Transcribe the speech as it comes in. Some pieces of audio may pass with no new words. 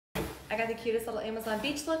I got the cutest little Amazon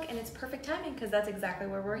beach look, and it's perfect timing because that's exactly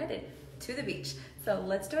where we're headed, to the beach. So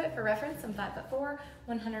let's do it. For reference, I'm 5'4",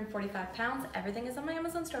 145 pounds. Everything is on my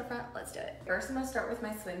Amazon storefront. Let's do it. First, I'm gonna start with my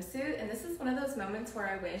swimsuit, and this is one of those moments where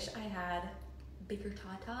I wish I had bigger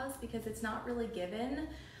tatas because it's not really given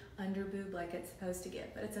under boob like it's supposed to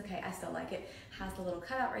give, but it's okay. I still like it. Has the little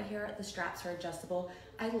cutout right here. The straps are adjustable.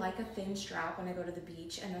 I like a thin strap when I go to the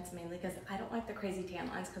beach, and that's mainly because I don't like the crazy tan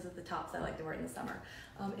lines because of the tops I like to wear in the summer.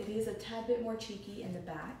 It is a tad bit more cheeky in the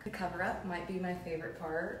back. The cover up might be my favorite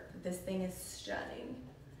part. This thing is stunning.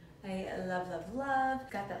 I love, love,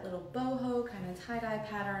 love. Got that little boho kind of tie-dye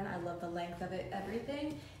pattern. I love the length of it,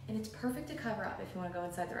 everything. And it's perfect to cover up if you want to go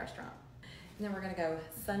inside the restaurant. And then we're gonna go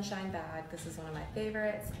sunshine bag. This is one of my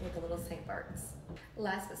favorites with the little St. Bart's.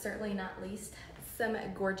 Last but certainly not least, some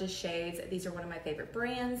gorgeous shades. These are one of my favorite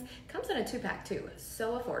brands. Comes in a 2-pack too,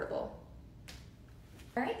 so affordable.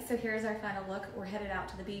 All right, so here's our final look. We're headed out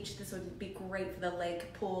to the beach. This would be great for the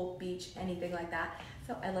lake, pool, beach, anything like that.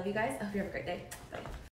 So I love you guys. I hope you have a great day. Bye.